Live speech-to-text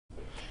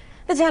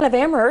The town of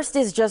Amherst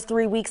is just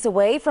 3 weeks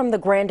away from the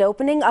grand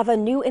opening of a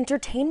new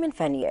entertainment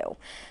venue.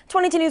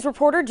 22 News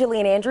reporter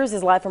Jillian Andrews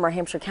is live from our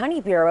Hampshire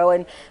County Bureau.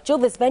 And Jill,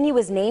 this venue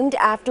is named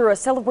after a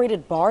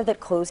celebrated bar that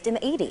closed in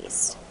the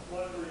 80s.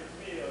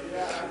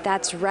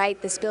 That's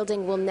right. This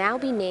building will now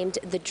be named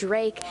the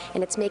Drake,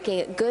 and it's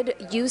making good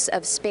use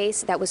of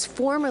space that was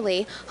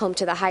formerly home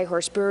to the High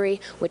Horse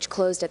Brewery, which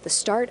closed at the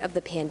start of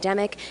the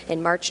pandemic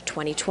in March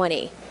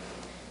 2020.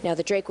 Now,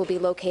 the Drake will be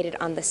located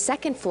on the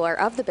second floor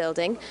of the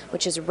building,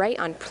 which is right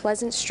on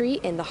Pleasant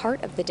Street in the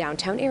heart of the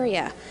downtown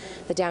area.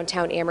 The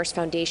Downtown Amherst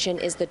Foundation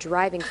is the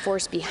driving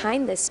force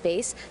behind this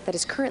space that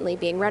is currently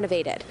being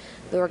renovated.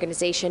 The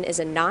organization is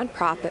a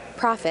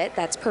non-profit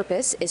that's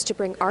purpose is to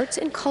bring arts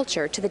and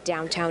culture to the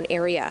downtown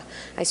area.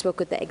 I spoke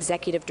with the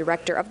executive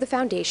director of the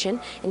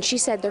foundation, and she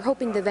said they're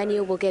hoping the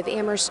venue will give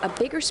Amherst a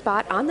bigger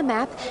spot on the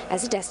map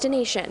as a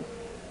destination.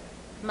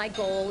 My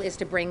goal is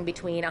to bring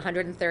between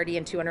 130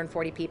 and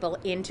 240 people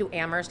into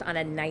Amherst on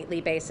a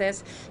nightly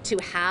basis to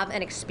have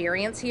an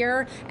experience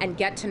here and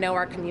get to know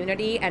our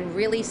community and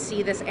really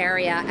see this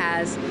area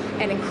as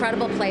an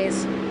incredible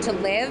place to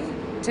live,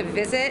 to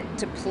visit,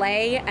 to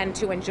play, and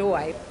to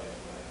enjoy.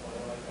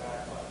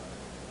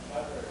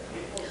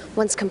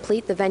 Once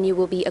complete, the venue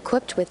will be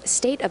equipped with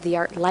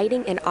state-of-the-art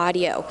lighting and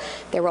audio.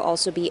 There will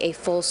also be a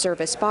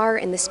full-service bar,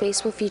 and the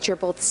space will feature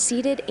both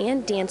seated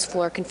and dance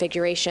floor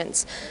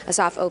configurations. A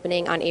soft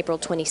opening on April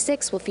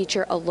 26 will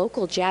feature a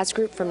local jazz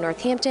group from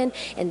Northampton,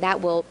 and that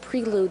will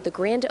prelude the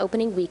grand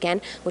opening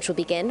weekend, which will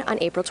begin on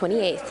April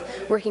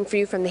 28th. Working for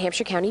you from the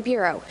Hampshire County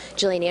Bureau,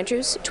 Jillian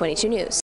Andrews, 22 News.